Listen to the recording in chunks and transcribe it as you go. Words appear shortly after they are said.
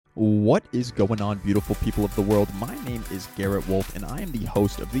What is going on, beautiful people of the world? My name is Garrett Wolf, and I am the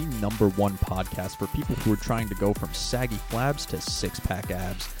host of the #1 podcast for people who are trying to go from saggy flabs to six-pack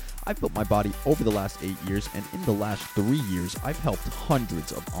abs. I've built my body over the last 8 years, and in the last 3 years, I've helped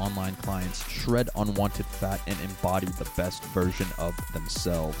hundreds of online clients shred unwanted fat and embody the best version of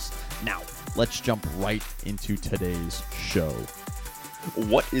themselves. Now, let's jump right into today's show.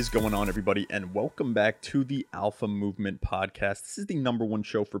 What is going on, everybody, and welcome back to the Alpha Movement Podcast. This is the #1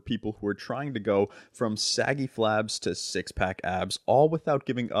 show for people who are trying to go from saggy flabs to six-pack abs, all without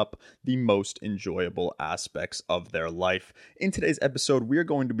giving up the most enjoyable aspects of their life. In today's episode, we are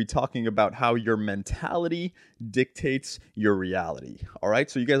going to be talking about how your mentality dictates your reality. All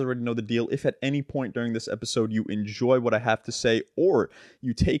right, so you guys already know the deal. If at any point during this episode you enjoy what I have to say or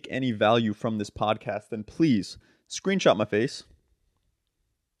you take any value from this podcast, then please screenshot my face,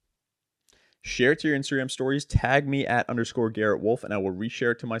 share it to your Instagram stories, tag me at _Garrett Wolf, and I will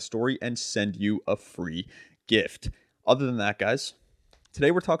reshare it to my story and send you a free gift. Other than that, guys,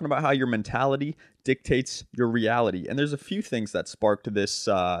 today we're talking about how your mentality dictates your reality. And there's a few things that sparked this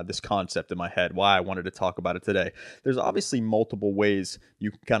concept in my head, why I wanted to talk about it today. There's obviously multiple ways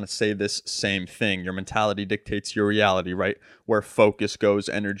you can kind of say this same thing. Your mentality dictates your reality, right? Where focus goes,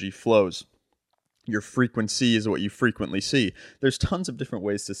 energy flows. Your frequency is what you frequently see. There's tons of different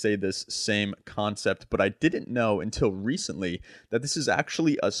ways to say this same concept, but I didn't know until recently that this is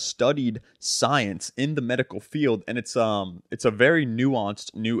actually a studied science in the medical field, and it's a very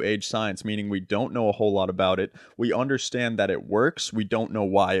nuanced new age science, meaning we don't know a whole lot about it. We understand that it works. We don't know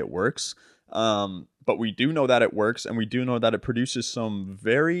why it works. But we do know that it works, and we do know that it produces some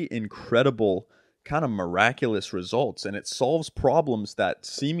very incredible kind of miraculous results, and it solves problems that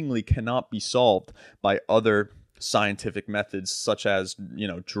seemingly cannot be solved by other scientific methods such as,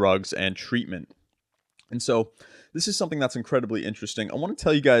 drugs and treatment. And so this is something that's incredibly interesting. I want to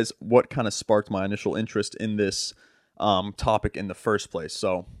tell you guys what kind of sparked my initial interest in this topic in the first place.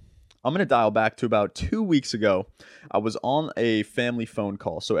 So I'm going to dial back to about 2 weeks ago. I was on a family phone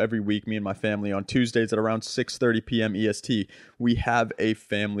call. So every week, me and my family on Tuesdays at around 6:30 p.m. EST, we have a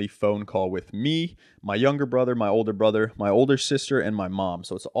family phone call with me, my younger brother, my older sister, and my mom.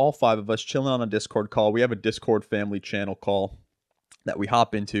 So it's all 5 of us chilling on a Discord call. We have a Discord family channel call that we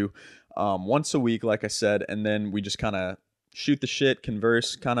hop into once a week, like I said, and then we just kind of shoot the shit,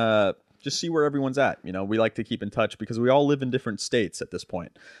 converse, kind of just see where everyone's at. We like to keep in touch because we all live in different states at this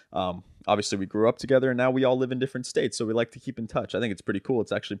point. Obviously, we grew up together, and now we all live in different states, so we like to keep in touch. I think it's pretty cool.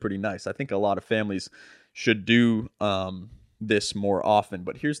 It's actually pretty nice. I think a lot of families should do this more often.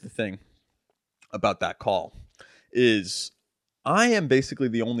 But here's the thing about that call is I am basically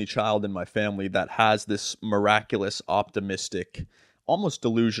the only child in my family that has this miraculous, optimistic, almost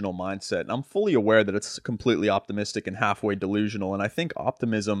delusional mindset. And I'm fully aware that it's completely optimistic and halfway delusional. And I think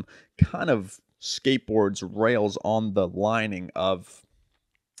optimism kind of skateboards rails on the lining of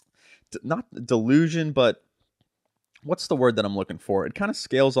not delusion, but what's the word that I'm looking for? It kind of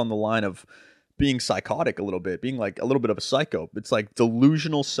scales on the line of being psychotic a little bit, being like a little bit of a psycho. It's like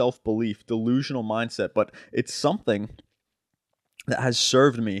delusional self-belief, delusional mindset, but it's something that has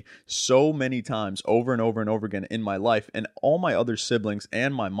served me so many times over and over and over again in my life. And all my other siblings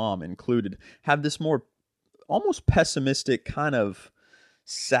and my mom included have this more almost pessimistic, kind of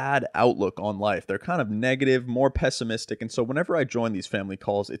sad outlook on life. They're kind of negative, more pessimistic. And so whenever I join these family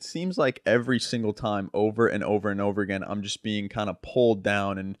calls, it seems like every single time over and over and over again, I'm just being kind of pulled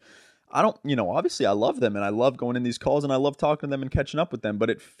down. And I don't, obviously I love them and I love going in these calls and I love talking to them and catching up with them. But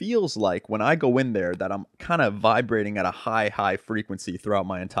it feels like when I go in there that I'm kind of vibrating at a high frequency throughout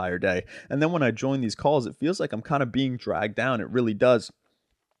my entire day. And then when I join these calls, it feels like I'm kind of being dragged down. It really does.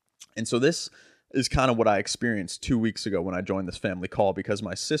 And so this is kind of what I experienced 2 weeks ago when I joined this family call, because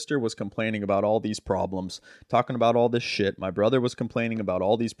my sister was complaining about all these problems, talking about all this shit. My brother was complaining about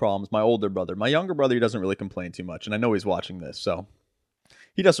all these problems. My older brother, my younger brother, he doesn't really complain too much. And I know he's watching this, so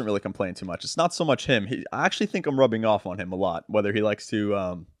he doesn't really complain too much. It's not so much him. I actually think I'm rubbing off on him a lot, whether he likes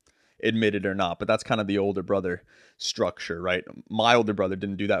to admit it or not. But that's kind of the older brother structure, right? My older brother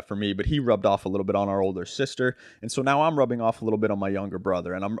didn't do that for me, but he rubbed off a little bit on our older sister. And so now I'm rubbing off a little bit on my younger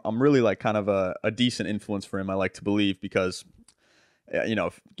brother. And I'm really like kind of a decent influence for him, I like to believe, because,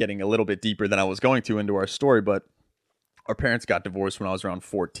 getting a little bit deeper than I was going to into our story. But our parents got divorced when I was around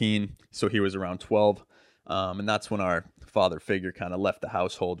 14. So he was around 12. And that's when our father figure kind of left the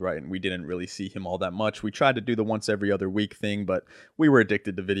household, right? And we didn't really see him all that much. We tried to do the once every other week thing, but we were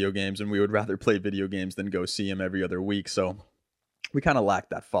addicted to video games and we would rather play video games than go see him every other week. So we kind of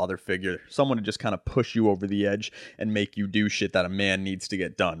lacked that father figure, someone to just kind of push you over the edge and make you do shit that a man needs to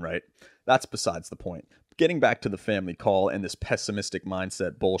get done, right? That's besides the point. getting back to the family call and this pessimistic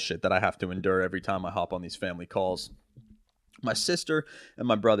mindset bullshit that I have to endure every time I hop on these family calls. My sister and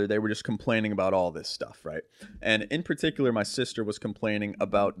my brother, they were just complaining about all this stuff, right? And in particular, my sister was complaining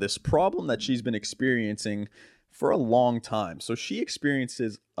about this problem that she's been experiencing for a long time. So she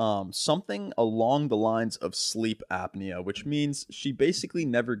experiences something along the lines of sleep apnea, which means she basically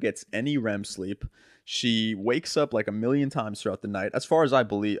never gets any REM sleep. She wakes up like a million times throughout the night. As far as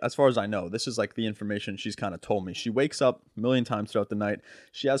I know, this is like the information she's kind of told me. She wakes up a million times throughout the night.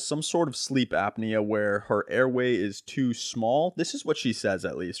 She has some sort of sleep apnea where her airway is too small. This is what she says,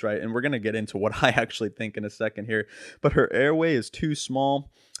 at least, right? And we're going to get into what I actually think in a second here. But her airway is too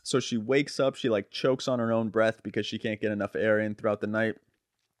small. So she wakes up, she like chokes on her own breath because she can't get enough air in throughout the night.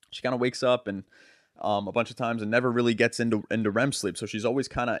 She kind of wakes up and a bunch of times and never really gets into REM sleep. So she's always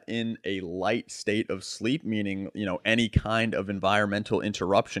kind of in a light state of sleep, meaning, any kind of environmental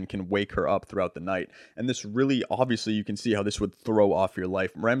interruption can wake her up throughout the night. And this really, obviously, you can see how this would throw off your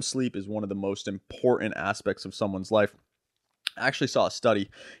life. REM sleep is one of the most important aspects of someone's life. I actually saw a study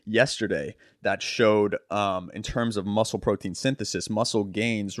yesterday that showed in terms of muscle protein synthesis, muscle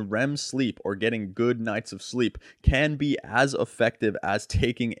gains, REM sleep, or getting good nights of sleep can be as effective as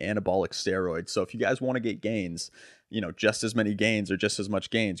taking anabolic steroids. So if you guys want to get gains, just as many gains or just as much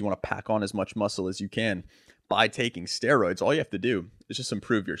gains, you want to pack on as much muscle as you can by taking steroids, all you have to do is just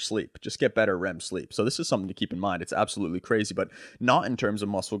improve your sleep. Just get better REM sleep. So this is something to keep in mind. It's absolutely crazy, but not in terms of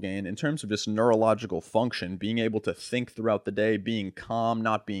muscle gain, in terms of just neurological function, being able to think throughout the day, being calm,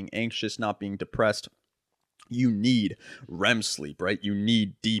 not being anxious, not being depressed. You need REM sleep, right? You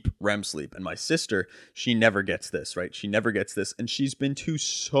need deep REM sleep. And my sister, she never gets this, right? She never gets this. And she's been to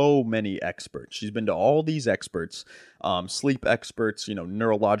so many experts. She's been to all these experts, sleep experts,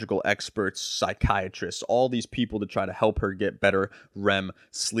 neurological experts, psychiatrists, all these people to try to help her get better REM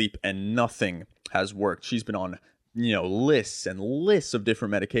sleep. And nothing has worked. She's been on lists and lists of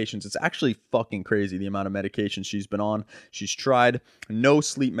different medications. It's actually fucking crazy the amount of medications she's been on. She's tried. No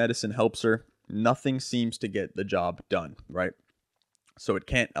sleep medicine helps her. Nothing seems to get the job done, right? So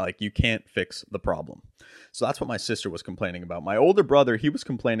you can't fix the problem. So that's what my sister was complaining about. My older brother, he was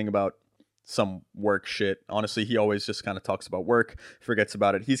complaining about some work shit. Honestly, he always just kind of talks about work, forgets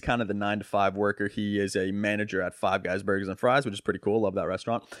about it. He's kind of the 9-to-5 worker. He is a manager at Five Guys Burgers and Fries, which is pretty cool. Love that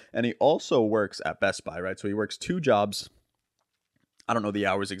restaurant. And he also works at Best Buy, right? So he works 2 jobs. I don't know the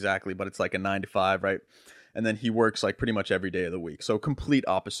hours exactly, but it's like a 9-to-5, right? And then he works like pretty much every day of the week. So complete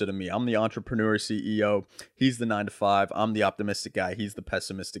opposite of me. I'm the entrepreneur CEO. He's the 9-to-5. I'm the optimistic guy. He's the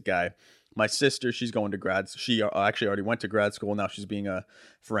pessimistic guy. My sister, she's going to she actually already went to grad school. Now she's being a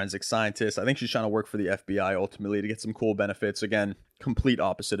forensic scientist. I think she's trying to work for the FBI ultimately to get some cool benefits. Again, complete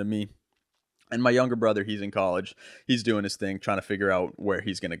opposite of me. And my younger brother, he's in college. He's doing his thing, trying to figure out where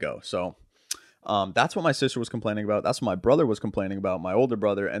he's going to go. So that's what my sister was complaining about. That's what my brother was complaining about, my older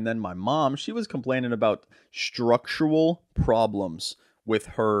brother. And then my mom, she was complaining about structural problems with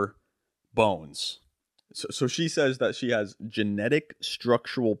her bones. So she says that she has genetic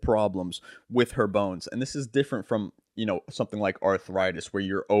structural problems with her bones. And this is different from, something like arthritis, where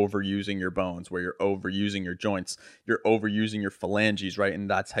you're overusing your bones, where you're overusing your joints, you're overusing your phalanges, right? And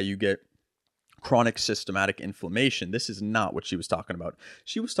that's how you get chronic systematic inflammation. This is not what she was talking about.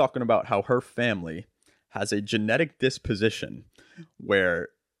 She was talking about how her family has a genetic disposition where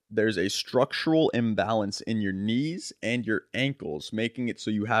there's a structural imbalance in your knees and your ankles, making it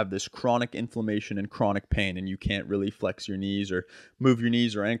so you have this chronic inflammation and chronic pain, and you can't really flex your knees or move your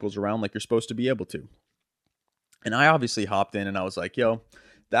knees or ankles around like you're supposed to be able to. And I obviously hopped in and I was like, yo,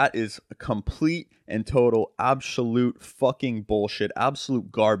 that is a complete and total absolute fucking bullshit,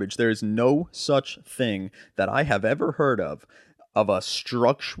 absolute garbage. There is no such thing that I have ever heard of a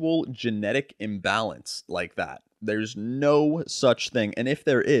structural genetic imbalance like that. There's no such thing. And if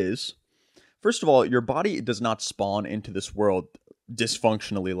there is, first of all, your body does not spawn into this world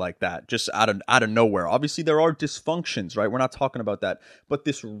dysfunctionally like that, just out of nowhere. Obviously there are dysfunctions, right? We're not talking about that, but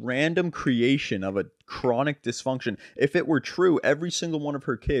this random creation of a chronic dysfunction, if it were true, every single one of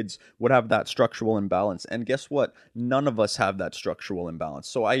her kids would have that structural imbalance. And guess what? None of us have that structural imbalance.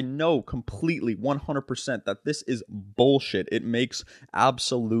 So I know completely 100% that this is bullshit. It makes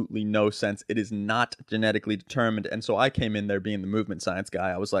absolutely no sense. It is not genetically determined. And so I came in there being the movement science guy.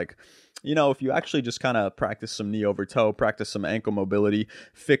 I was like, if you actually just kind of practice some knee over toe, practice some ankle mobility,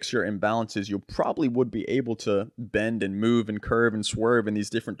 fix your imbalances, you probably would be able to bend and move and curve and swerve in these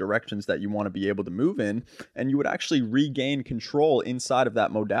different directions that you want to be able to move in. And you would actually regain control inside of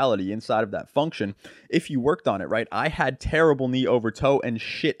that modality, inside of that function, if you worked on it, right? I had terrible knee over toe and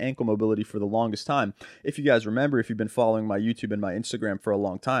shit ankle mobility for the longest time. If you guys remember, if you've been following my YouTube and my Instagram for a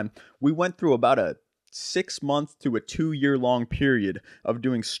long time, we went through about a 6 month to a 2 year long period of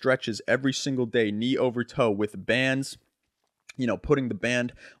doing stretches every single day, knee over toe with bands, putting the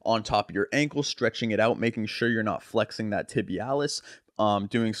band on top of your ankle, stretching it out, making sure you're not flexing that tibialis,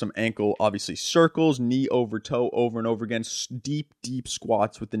 doing some ankle, obviously circles, knee over toe over and over again, deep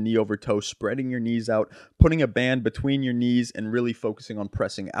squats with the knee over toe, spreading your knees out, putting a band between your knees and really focusing on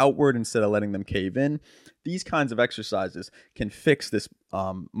pressing outward instead of letting them cave in. These kinds of exercises can fix this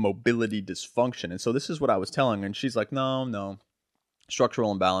mobility dysfunction. And so this is what I was telling her, and she's like, no.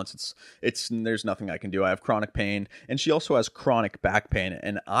 Structural imbalance, it's there's nothing I can do. I have chronic pain, and she also has chronic back pain,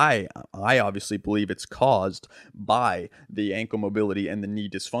 and I obviously believe it's caused by the ankle mobility and the knee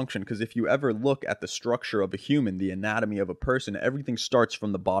dysfunction, because if you ever look at the structure of a human, the anatomy of a person, everything starts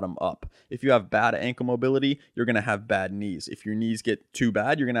from the bottom up. If you have bad ankle mobility, you're going to have bad knees. If your knees get too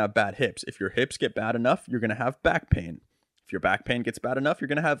bad, you're going to have bad hips. If your hips get bad enough, you're going to have back pain. If your back pain gets bad enough, you're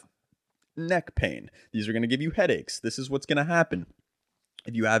going to have neck pain. These are going to give you headaches. This is what's going to happen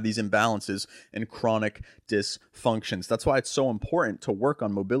if you have these imbalances and chronic dysfunctions. That's why it's so important to work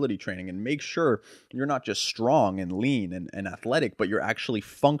on mobility training and make sure you're not just strong and lean and athletic, but you're actually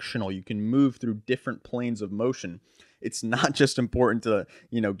functional. You can move through different planes of motion. It's not just important to,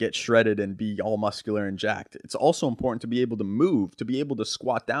 get shredded and be all muscular and jacked. It's also important to be able to move, to be able to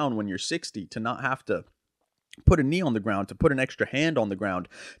squat down when you're 60, to not have to put a knee on the ground, to put an extra hand on the ground,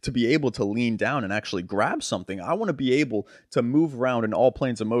 to be able to lean down and actually grab something. I want to be able to move around in all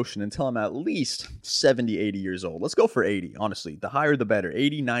planes of motion until I'm at least 70, 80 years old. Let's go for 80, honestly. The higher the better.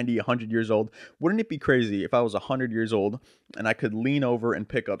 80, 90, 100 years old. Wouldn't it be crazy if I was 100 years old and I could lean over and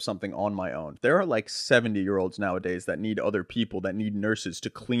pick up something on my own? There are like 70-year-olds nowadays that need other people, that need nurses to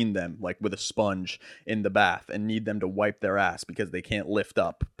clean them like with a sponge in the bath, and need them to wipe their ass because they can't lift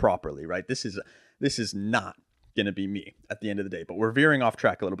up properly, right? This is not going to be me at the end of the day. But we're veering off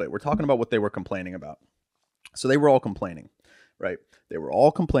track a little bit. We're talking about what they were complaining about. So they were all complaining, right? They were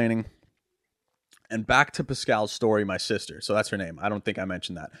all complaining. And back to Pascal's story, my sister. So that's her name. I don't think I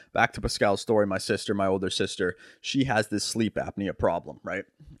mentioned that. Back to Pascal's story, my sister, my older sister, she has this sleep apnea problem, right?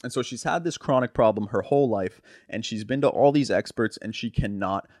 And so she's had this chronic problem her whole life, and she's been to all these experts, and she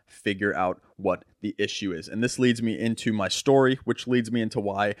cannot figure out what the issue is. And this leads me into my story, which leads me into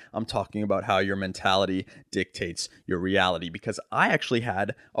why I'm talking about how your mentality dictates your reality, because I actually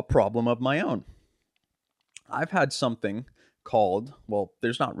had a problem of my own. I've had something called, well,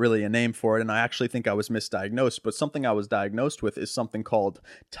 there's not really a name for it, and I actually think I was misdiagnosed, but something I was diagnosed with is something called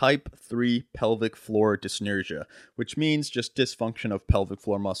type 3 pelvic floor dysnergia, which means just dysfunction of pelvic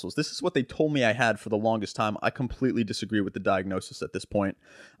floor muscles. This is what they told me I had for the longest time. I completely disagree with the diagnosis at this point,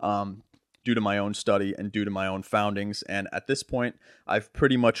 due to my own study and due to my own foundings, and at this point, I've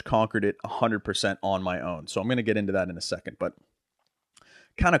pretty much conquered it 100% on my own. So I'm going to get into that in a second, but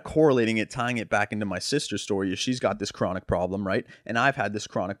kind of correlating it, tying it back into my sister's story, is she's got this chronic problem, right? And I've had this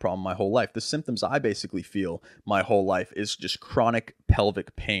chronic problem my whole life. The symptoms I basically feel my whole life is just chronic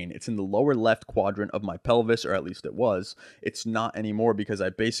pelvic pain. It's in the lower left quadrant of my pelvis, or at least it was. It's not anymore because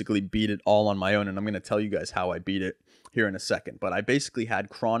I basically beat it all on my own, and I'm going to tell you guys how I beat it here in a second. But I basically had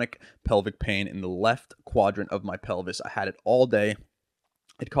chronic pelvic pain in the left quadrant of my pelvis. I had it all day.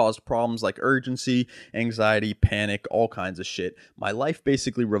 It caused problems like urgency, anxiety, panic, all kinds of shit. My life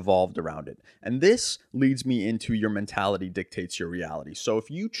basically revolved around it. And this leads me into your mentality dictates your reality. So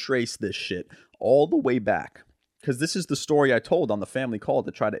if you trace this shit all the way back, because this is the story I told on the family call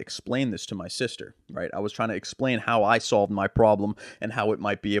to try to explain this to my sister, right? I was trying to explain how I solved my problem and how it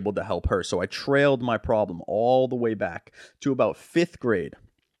might be able to help her. So I trailed my problem all the way back to about 5th grade,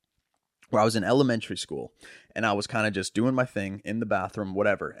 where I was in elementary school, and I was kind of just doing my thing in the bathroom,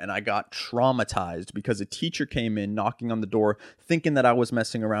 whatever. And I got traumatized because a teacher came in knocking on the door thinking that I was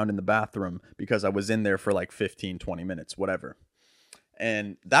messing around in the bathroom because I was in there for like 15, 20 minutes, whatever.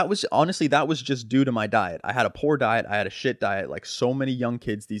 And that was just due to my diet. I had a poor diet. I had a shit diet like so many young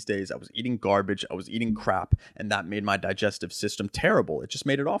kids these days. I was eating garbage. I was eating crap. And that made my digestive system terrible. It just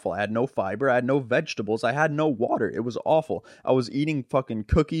made it awful. I had no fiber. I had no vegetables. I had no water. It was awful. I was eating fucking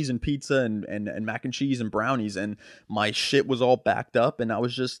cookies and pizza and mac and cheese and brownies. And my shit was all backed up. And I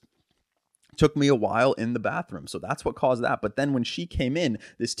was just... took me a while in the bathroom. So that's what caused that. But then when she came in,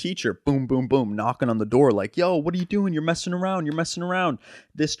 this teacher, boom, boom, boom, knocking on the door like, yo, what are you doing? You're messing around. You're messing around.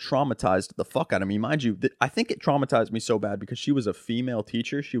 This traumatized the fuck out of me. Mind you, I think it traumatized me so bad because she was a female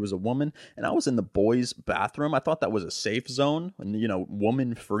teacher. She was a woman. And I was in the boys' bathroom. I thought that was a safe zone and,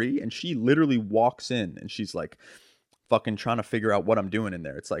 woman free. And she literally walks in and she's like, fucking trying to figure out what I'm doing in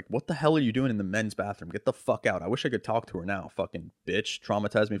there. It's like, what the hell are you doing in the men's bathroom? Get the fuck out. I wish I could talk to her now. Fucking bitch.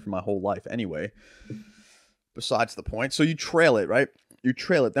 Traumatized me for my whole life. Anyway, besides the point. So you trail it, right? You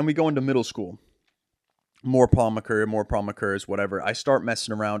trail it. Then we go into middle school. more problem occurs, whatever. I start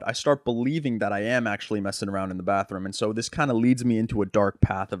messing around. I start believing that I am actually messing around in the bathroom. And so this kind of leads me into a dark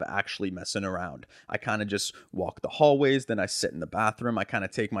path of actually messing around. I kind of just walk the hallways, then I sit in the bathroom. I kind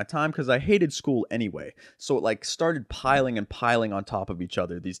of take my time because I hated school anyway. So it like started piling and piling on top of each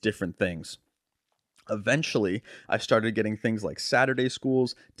other, these different things. Eventually, I started getting things like Saturday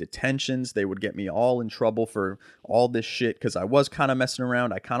schools, detentions. They would get me all in trouble for all this shit because I was kind of messing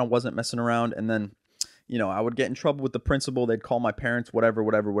around. I kind of wasn't messing around. And then I would get in trouble with the principal. They'd call my parents, whatever,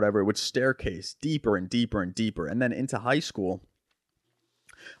 whatever, whatever. It would staircase deeper and deeper and deeper. And then into high school,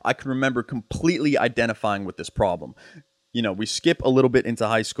 I can remember completely identifying with this problem. We skip a little bit into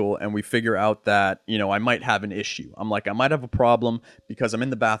high school and we figure out that, I might have an issue. I'm like, I might have a problem because I'm in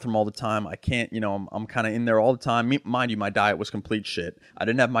the bathroom all the time. I can't, I'm kind of in there all the time. Mind you, my diet was complete shit. I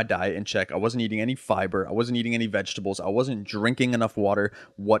didn't have my diet in check. I wasn't eating any fiber. I wasn't eating any vegetables. I wasn't drinking enough water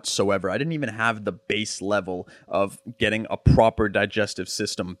whatsoever. I didn't even have the base level of getting a proper digestive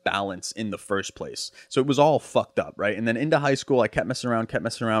system balance in the first place. So it was all fucked up, right? And then into high school, I kept messing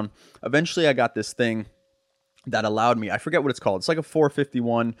around. Eventually, I got this thing that allowed me, I forget what it's called. It's like a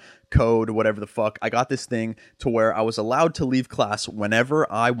 451 code, whatever the fuck. I got this thing to where I was allowed to leave class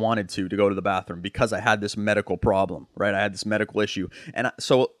whenever I wanted to go to the bathroom because I had this medical problem, right? I had this medical issue. And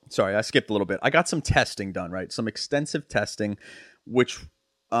sorry, I skipped a little bit. I got some testing done, right? Some extensive testing, which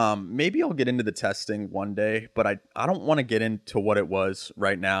maybe I'll get into the testing one day, but I don't want to get into what it was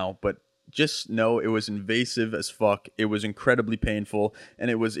right now, but just know it was invasive as fuck. It was incredibly painful and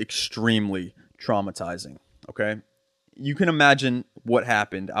it was extremely traumatizing. Okay, you can imagine what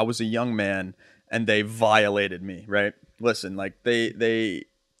happened. I was a young man, and they violated me. Right? Listen, like they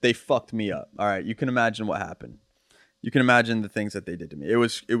fucked me up. All right, you can imagine what happened. You can imagine the things that they did to me. It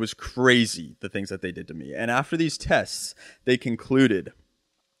was crazy, the things that they did to me. And after these tests, they concluded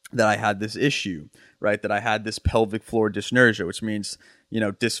that I had this issue, right? That I had this pelvic floor dysnergia, which means,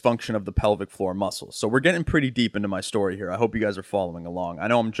 dysfunction of the pelvic floor muscles. So we're getting pretty deep into my story here. I hope you guys are following along. I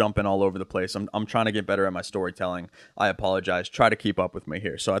know I'm jumping all over the place. I'm trying to get better at my storytelling. I apologize. Try to keep up with me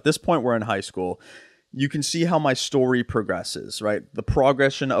here. So at this point, we're in high school. You can see how my story progresses, right? The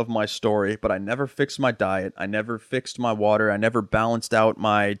progression of my story, but I never fixed my diet. I never fixed my water. I never balanced out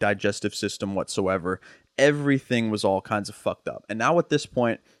my digestive system whatsoever. Everything was all kinds of fucked up. And now at this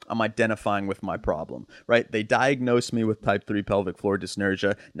point, I'm identifying with my problem, right? They diagnosed me with type 3 pelvic floor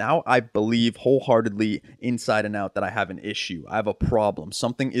dysnergia. Now I believe wholeheartedly inside and out that I have an issue. I have a problem.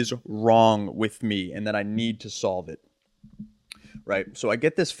 Something is wrong with me and that I need to solve it. Right? So I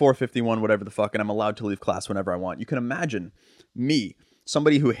get this 451, whatever the fuck, and I'm allowed to leave class whenever I want. You can imagine me,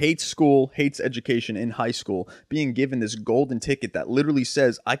 somebody who hates school, hates education in high school, being given this golden ticket that literally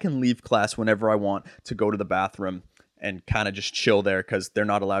says I can leave class whenever I want to go to the bathroom and kind of just chill there because they're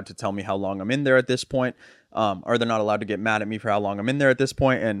not allowed to tell me how long I'm in there at this point. Or they're not allowed to get mad at me for how long I'm in there at this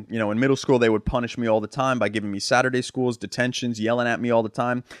point. And, in middle school, they would punish me all the time by giving me Saturday schools, detentions, yelling at me all the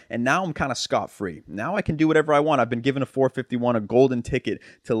time. And now I'm kind of scot-free. Now I can do whatever I want. I've been given a 451, a golden ticket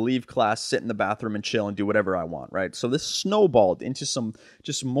to leave class, sit in the bathroom and chill and do whatever I want, right? So this snowballed into some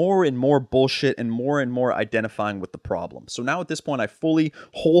just more and more bullshit and more identifying with the problem. So now at this point, I fully,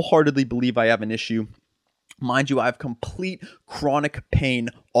 wholeheartedly believe I have an issue. Mind you, I have complete chronic pain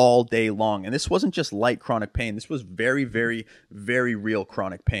all day long. And this wasn't just light chronic pain. This was very, very, very real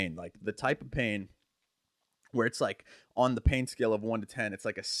chronic pain. Like the type of pain where it's like on the pain scale of 1 to 10, it's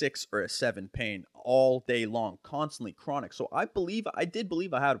like a 6 or a 7 pain all day long, constantly chronic. So I did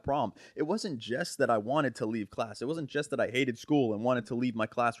believe I had a problem. It wasn't just that I wanted to leave class. It wasn't just that I hated school and wanted to leave my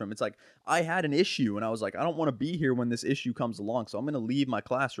classroom. It's like I had an issue and I was like, I don't want to be here when this issue comes along. So I'm going to leave my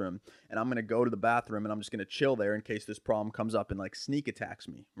classroom and I'm going to go to the bathroom and I'm just going to chill there in case this problem comes up and like sneak attacks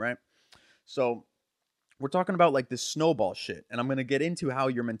me, right? So we're talking about like this snowball shit, and I'm going to get into how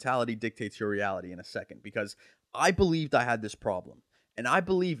your mentality dictates your reality in a second, because I believed I had this problem, and I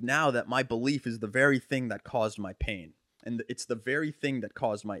believe now that my belief is the very thing that caused my pain, and it's the very thing that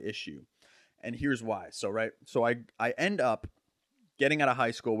caused my issue. And here's why. So I end up getting out of high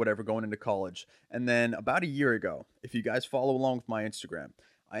school, whatever, going into college, and then about a year ago, if you guys follow along with my Instagram,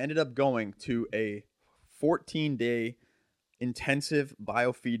 I ended up going to a 14-day intensive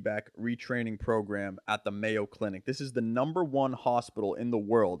biofeedback retraining program at the Mayo Clinic. This is the #1 hospital in the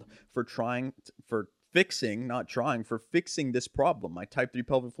world for fixing this problem, my type 3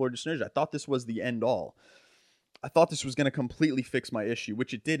 pelvic floor dysnergia. I thought this was the end all. I thought this was going to completely fix my issue,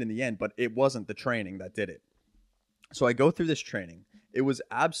 which it did in the end, but it wasn't the training that did it. So I go through this training. It was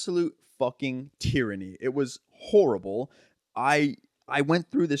absolute fucking tyranny. It was horrible. I went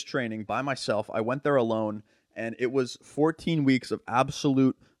through this training by myself. I went there alone. And it was 14 weeks of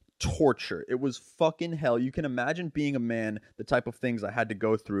absolute torture. It was fucking hell. You can imagine being a man, the type of things I had to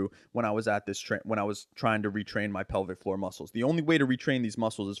go through when I was at this when I was trying to retrain my pelvic floor muscles. The only way to retrain these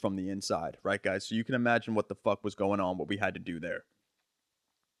muscles is from the inside, right, guys? So you can imagine what the fuck was going on, what we had to do there.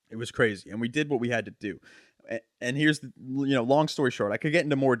 It was crazy, and we did what we had to do. And here's the, long story short, I could get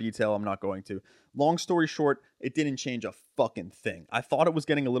into more detail. I'm not going to. Long story short, it didn't change a fucking thing. I thought it was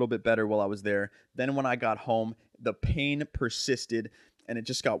getting a little bit better while I was there. Then when I got home, the pain persisted, and it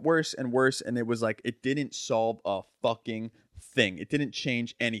just got worse and worse. And it was like, it didn't solve a fucking thing. It didn't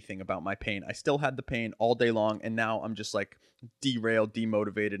change anything about my pain. I still had the pain all day long. And now I'm just like derailed,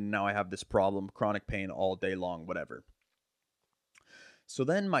 demotivated. And now I have this problem, chronic pain all day long, whatever. So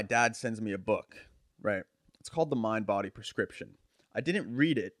then my dad sends me a book, right? It's called The Mind Body Prescription. I didn't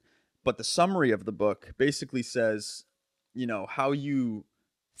read it, but the summary of the book basically says, how you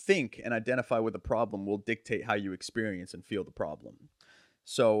think and identify with a problem will dictate how you experience and feel the problem.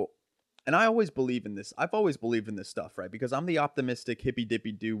 So, and I always believe in this. I've always believed in this stuff, right? Because I'm the optimistic, hippy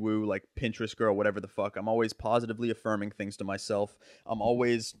dippy doo woo, like Pinterest girl, whatever the fuck. I'm always positively affirming things to myself. I'm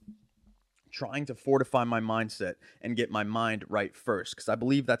always trying to fortify my mindset and get my mind right first, because I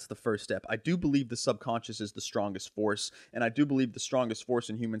believe that's the first step. I do believe the subconscious is the strongest force, and I do believe the strongest force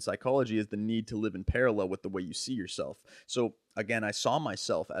in human psychology is the need to live in parallel with the way you see yourself. So again, I saw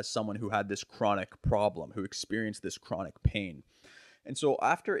myself as someone who had this chronic problem, who experienced this chronic pain. And so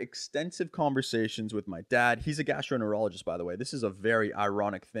after extensive conversations with my dad, he's a gastroenterologist, by the way. This is a very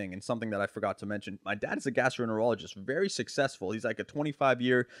ironic thing and something that I forgot to mention. My dad is a gastroenterologist, very successful. He's like a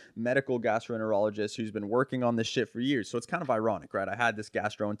 25-year medical gastroenterologist who's been working on this shit for years. So it's kind of ironic, right? I had this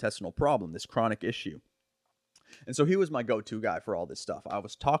gastrointestinal problem, this chronic issue. And so he was my go-to guy for all this stuff. I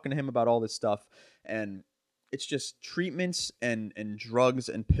was talking to him about all this stuff, and it's just treatments and drugs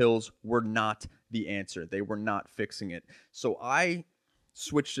and pills were not the answer. They were not fixing it. So I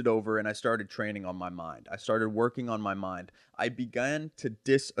switched it over and I started training on my mind. I started working on my mind. I began to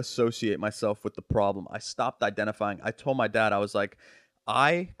disassociate myself with the problem. I stopped identifying. I told my dad, I was like,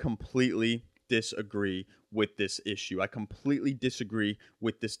 I completely disagree with this issue. I completely disagree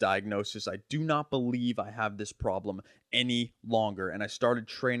with this diagnosis. I do not believe I have this problem any longer. And I started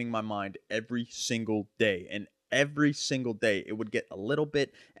training my mind every single day. And every single day, it would get a little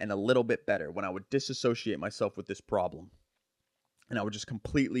bit and a little bit better when I would disassociate myself with this problem. And I would just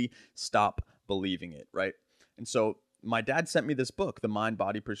completely stop believing it, right? And so my dad sent me this book, The Mind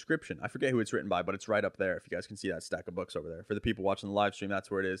Body Prescription. I forget who it's written by, but it's right up there. If you guys can see that stack of books over there. For the people watching the live stream, that's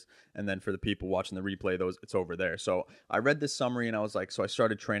where it is. And then for the people watching the replay, it's over there. So I read this summary and I was like, so I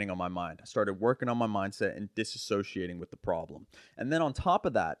started training on my mind. I started working on my mindset and disassociating with the problem. And then on top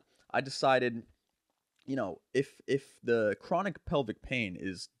of that, I decided, if the chronic pelvic pain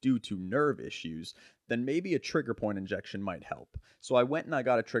is due to nerve issues, then maybe a trigger point injection might help. So I went and I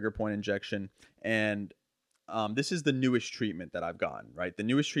got a trigger point injection, and this is the newest treatment that I've gotten, right? The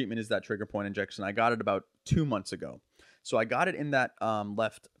newest treatment is that trigger point injection. I got it about 2 months ago. So I got it in that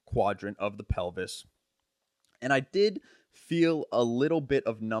left quadrant of the pelvis, and I did feel a little bit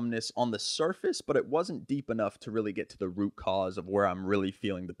of numbness on the surface, but it wasn't deep enough to really get to the root cause of where I'm really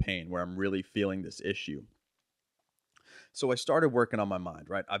feeling the pain, where I'm really feeling this issue. So I started working on my mind,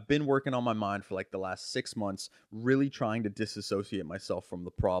 right? I've been working on my mind for like the last 6 months, really trying to disassociate myself from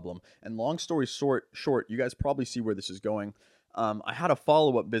the problem. And long story short, you guys probably see where this is going. I had a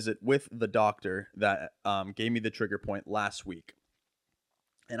follow-up visit with the doctor that gave me the trigger point last week.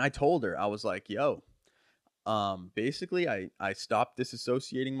 And I told her, I was like, yo, basically I stopped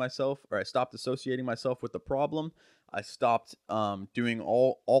disassociating myself, or I stopped associating myself with the problem. I stopped doing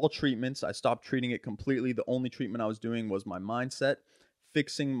all treatments. I stopped treating it completely. The only treatment I was doing was my mindset,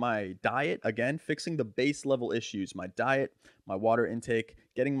 fixing my diet, again, fixing the base level issues, my diet, my water intake,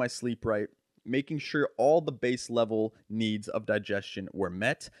 getting my sleep right, making sure all the base level needs of digestion were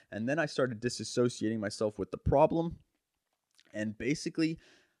met. And then I started disassociating myself with the problem. And basically,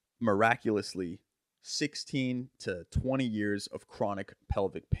 miraculously, 16 to 20 years of chronic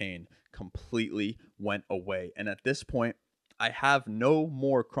pelvic pain completely went away. And at this point, I have no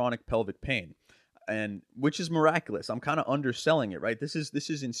more chronic pelvic pain, and which is miraculous. I'm kind of underselling it, right? This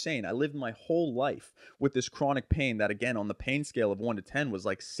is insane. I lived my whole life with this chronic pain that, again, on the pain scale of 1 to 10 was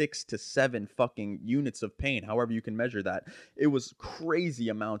like 6 to 7 fucking units of pain, however you can measure that. It was crazy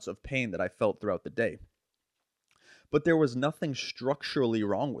amounts of pain that I felt throughout the day. but there was nothing structurally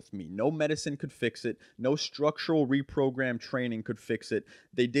wrong with me. No medicine could fix it. No structural reprogram training could fix it.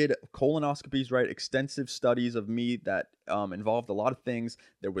 They did colonoscopies, right? Extensive studies of me that involved a lot of things.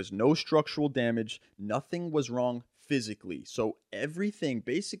 There was no structural damage. Nothing was wrong physically. So everything,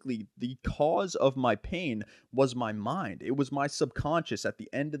 basically, the cause of my pain was my mind. It was my subconscious at the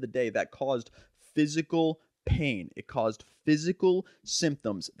end of the day that caused physical pain. It caused physical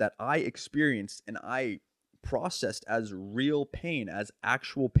symptoms that I experienced and I processed as real pain, as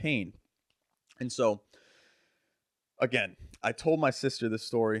actual pain. And so, again, I told my sister this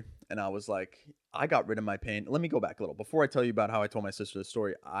story and I was like, I got rid of my pain. Let me go back a little. Before I tell you about how I told my sister this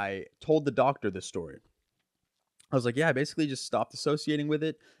story, I told the doctor this story. I was like, yeah, I basically just stopped associating with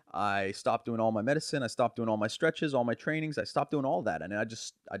it. I stopped doing all my medicine. I stopped doing all my stretches, all my trainings. I stopped doing all that. And I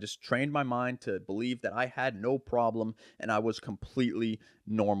just trained my mind to believe that I had no problem and I was completely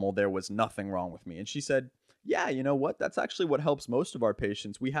normal. There was nothing wrong with me. And she said, yeah, you know what? That's actually what helps most of our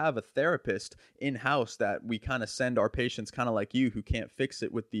patients. We have a therapist in-house that we kind of send our patients, kind of like you, who can't fix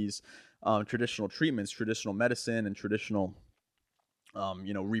it with these traditional treatments, traditional medicine, and traditional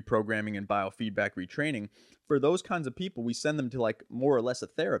reprogramming and biofeedback retraining. For those kinds of people, we send them to like more or less a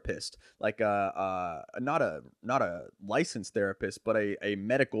therapist, like not a licensed therapist, but a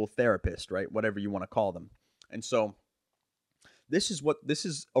medical therapist, right? Whatever you want to call them. And so this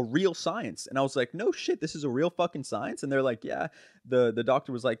is a real science. And I was like, no shit, this is a real fucking science. And they're like, yeah. The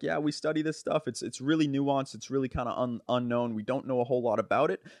doctor was like, yeah, we study this stuff. It's really nuanced. It's really kind of unknown. We don't know a whole lot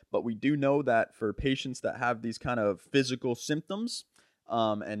about it, but we do know that for patients that have these kind of physical symptoms,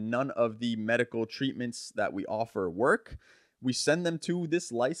 and none of the medical treatments that we offer work, we send them to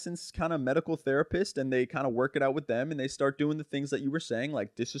this licensed kind of medical therapist and they kind of work it out with them and they start doing the things that you were saying,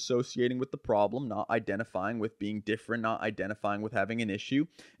 like disassociating with the problem, not identifying with being different, not identifying with having an issue.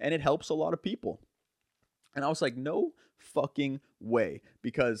 And it helps a lot of people. And I was like, no fucking way.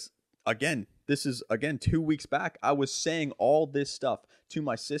 Because again, this is 2 weeks back. I was saying all this stuff to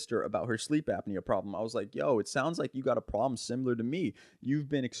my sister about her sleep apnea problem. I was like, yo, it sounds like you got a problem similar to me. You've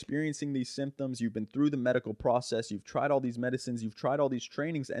been experiencing these symptoms. You've been through the medical process. You've tried all these medicines. You've tried all these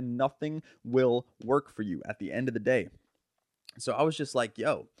trainings and nothing will work for you at the end of the day. So I was just like,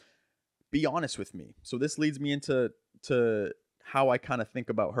 yo, be honest with me. So this leads me into how I kind of think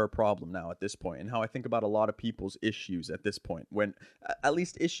about her problem now at this point and how I think about a lot of people's issues at this point, when at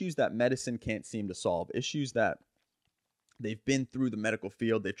least issues that medicine can't seem to solve, issues that they've been through the medical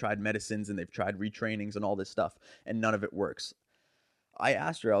field, they've tried medicines and they've tried retrainings and all this stuff and none of it works. I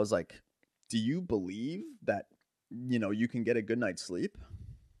asked her, I was like, do you believe that, you can get a good night's sleep?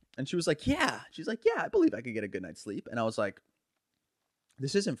 And she was like, yeah. She's like, yeah, I believe I could get a good night's sleep. And I was like,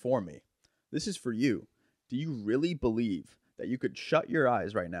 this isn't for me. This is for you. Do you really believe that you could shut your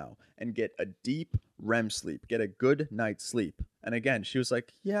eyes right now and get a deep REM sleep, get a good night's sleep? And again, she was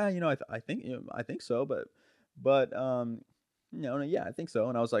like, yeah, I think so, yeah, I think so.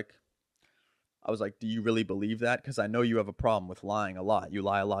 And I was like, do you really believe that? Because I know you have a problem with lying a lot. You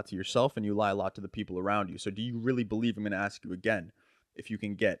lie a lot to yourself and you lie a lot to the people around you. So do you really believe, I'm going to ask you again, if you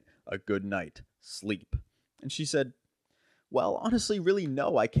can get a good night sleep? And she said, well, honestly, really,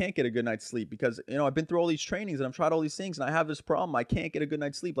 no, I can't get a good night's sleep because, I've been through all these trainings and I've tried all these things and I have this problem. I can't get a good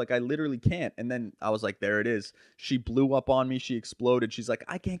night's sleep. Like, I literally can't. And then I was like, there it is. She blew up on me. She exploded. She's like,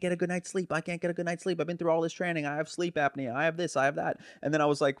 I can't get a good night's sleep. I can't get a good night's sleep. I've been through all this training. I have sleep apnea. I have this. I have that. And then I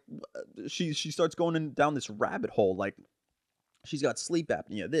was like, she starts going down this rabbit hole. Like, she's got sleep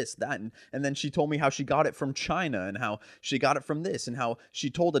apnea, this, that, and then she told me how she got it from China and how she got it from this and how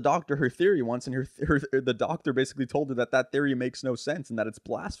she told a doctor her theory once and the doctor basically told her that theory makes no sense and that it's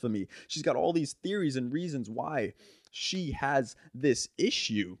blasphemy. She's got all these theories and reasons why she has this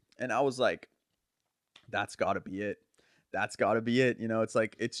issue. And I was like, that's got to be it. That's got to be it. It's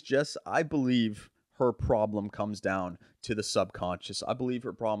like, it's just, I believe her problem comes down to the subconscious. I believe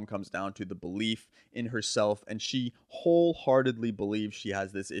her problem comes down to the belief in herself, and she wholeheartedly believes she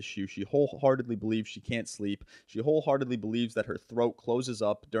has this issue. She wholeheartedly believes she can't sleep. She wholeheartedly believes that her throat closes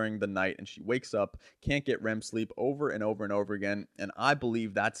up during the night and she wakes up, can't get REM sleep over and over and over again. And I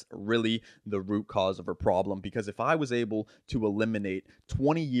believe that's really the root cause of her problem, because if I was able to eliminate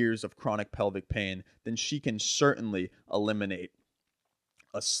 20 years of chronic pelvic pain, then she can certainly eliminate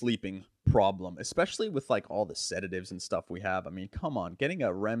a sleeping problem, especially with like all the sedatives and stuff we have. I mean, come on, getting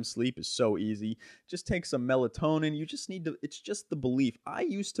a REM sleep is so easy. Just take some melatonin. You just need to, it's just the belief. I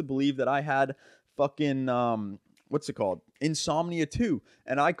used to believe that I had fucking, what's it called? Insomnia too.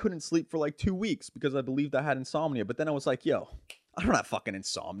 And I couldn't sleep for like 2 weeks because I believed I had insomnia. But then I was like, yo, I don't have fucking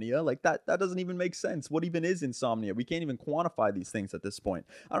insomnia. Like that doesn't even make sense. What even is insomnia? We can't even quantify these things at this point.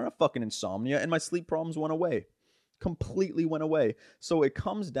 I don't have fucking insomnia and my sleep problems went away. completely went away. So it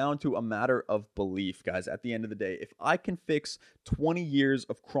comes down to a matter of belief, guys. At the end of the day, if I can fix 20 years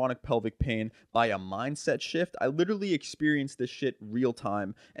of chronic pelvic pain by a mindset shift, I literally experienced this shit real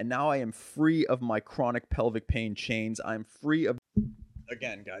time, and now I am free of my chronic pelvic pain chains. I'm free of,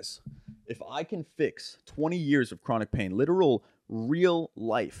 again, guys, if I can fix 20 years of chronic pain, literal real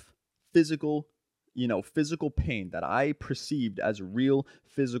life physical physical pain that I perceived as real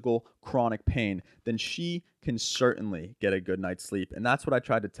physical chronic pain, then she can certainly get a good night's sleep. And that's what I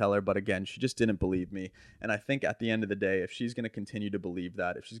tried to tell her. But again, she just didn't believe me. And I think at the end of the day, if she's going to continue to believe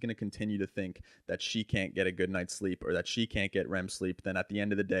that, if she's going to continue to think that she can't get a good night's sleep or that she can't get REM sleep, then at the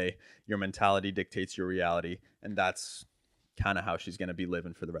end of the day, your mentality dictates your reality. And that's kind of how she's going to be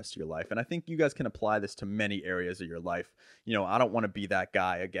living for the rest of your life. And I think you guys can apply this to many areas of your life. I don't want to be that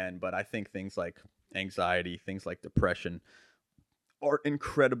guy again, but I think things like anxiety, things like depression are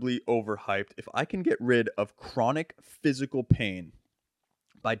incredibly overhyped. If I can get rid of chronic physical pain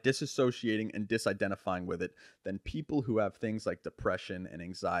by disassociating and disidentifying with it, then people who have things like depression and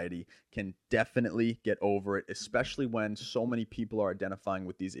anxiety can definitely get over it, especially when so many people are identifying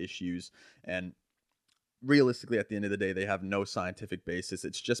with these issues. And realistically, at the end of the day, they have no scientific basis.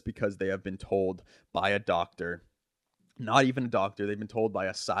 It's just because they have been told by a doctor, not even a doctor, they've been told by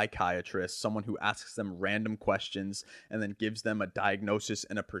a psychiatrist, someone who asks them random questions and then gives them a diagnosis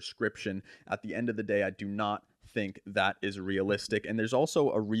and a prescription. At the end of the day, I do not think that is realistic. And there's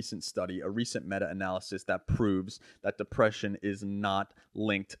also a recent study, a recent meta-analysis that proves that depression is not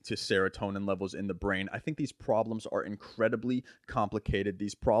linked to serotonin levels in the brain. I think these problems are incredibly complicated.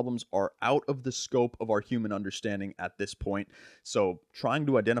 These problems are out of the scope of our human understanding at this point. So trying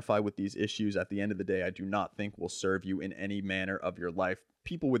to identify with these issues at the end of the day, I do not think will serve you in any manner of your life.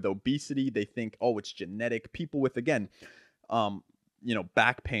 People with obesity, they think, oh, it's genetic. People with, again,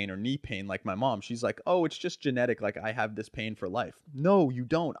 back pain or knee pain, like my mom, she's like, oh, it's just genetic. Like, I have this pain for life. No, you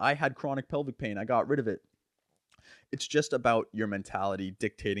don't. I had chronic pelvic pain. I got rid of it. It's just about your mentality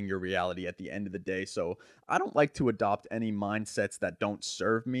dictating your reality at the end of the day. So I don't like to adopt any mindsets that don't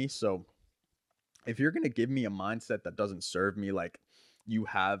serve me. So if you're going to give me a mindset that doesn't serve me, like you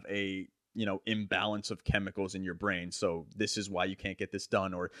have a imbalance of chemicals in your brain, so this is why you can't get this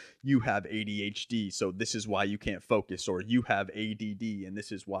done, or you have ADHD, so this is why you can't focus, or you have ADD and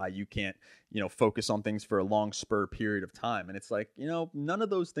this is why you can't focus on things for a long spur period of time. And it's like, none of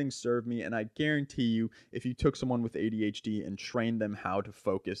those things serve me. And I guarantee you, if you took someone with ADHD and trained them how to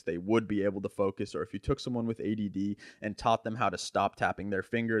focus, they would be able to focus. Or if you took someone with ADD and taught them how to stop tapping their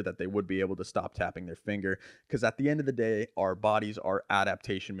finger, that they would be able to stop tapping their finger. Because at the end of the day, our bodies are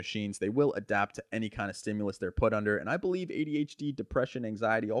adaptation machines. They will adapt to any kind of stimulus they're put under. And I believe ADHD, depression,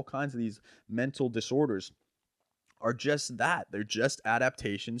 anxiety, all kinds of these mental disorders are just that. They're just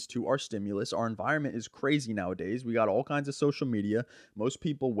adaptations to our stimulus. Our environment is crazy nowadays. We got all kinds of social media. Most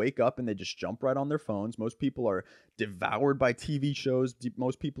people wake up and they just jump right on their phones. Most people are devoured by TV shows.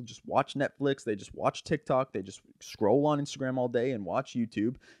 Most people just watch Netflix. They just watch TikTok. They just scroll on Instagram all day and watch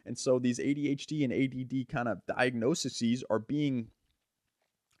YouTube. And so these ADHD and ADD kind of diagnoses are being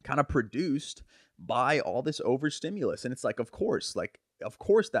kind of produced by all this overstimulus. And it's like, of course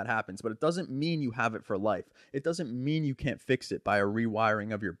that happens, but it doesn't mean you have it for life. It doesn't mean you can't fix it by a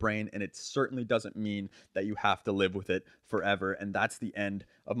rewiring of your brain. And it certainly doesn't mean that you have to live with it forever. And that's the end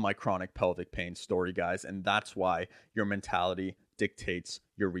of my chronic pelvic pain story, guys. And that's why your mentality dictates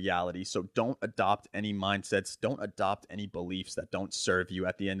your reality. So don't adopt any mindsets. Don't adopt any beliefs that don't serve you.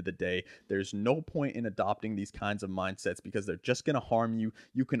 At the end of the day, there's no point in adopting these kinds of mindsets because they're just going to harm you.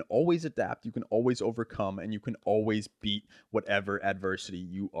 You can always adapt. You can always overcome, and you can always beat whatever adversity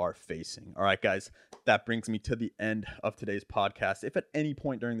you are facing. All right, guys, that brings me to the end of today's podcast. If at any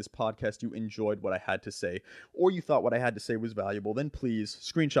point during this podcast you enjoyed what I had to say, or you thought what I had to say was valuable, then please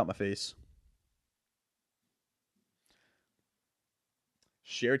screenshot my face,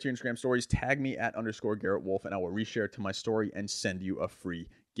 share it to your Instagram stories, tag me at _Garrett Wolf, and I will reshare it to my story and send you a free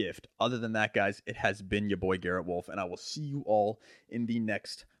gift. Other than that, guys, it has been your boy Garrett Wolf, and I will see you all in the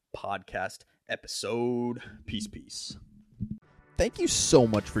next podcast episode. Peace. Thank you so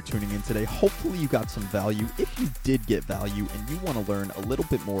much for tuning in today. Hopefully you got some value. If you did get value and you want to learn a little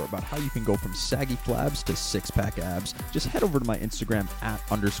bit more about how you can go from saggy flabs to six-pack abs, just head over to my Instagram at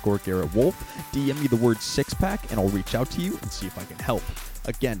 _Garrett Wolf. DM me the word six-pack and I'll reach out to you and see if I can help.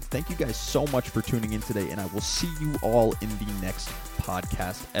 Again, thank you guys so much for tuning in today, and I will see you all in the next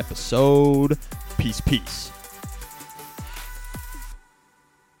podcast episode. Peace.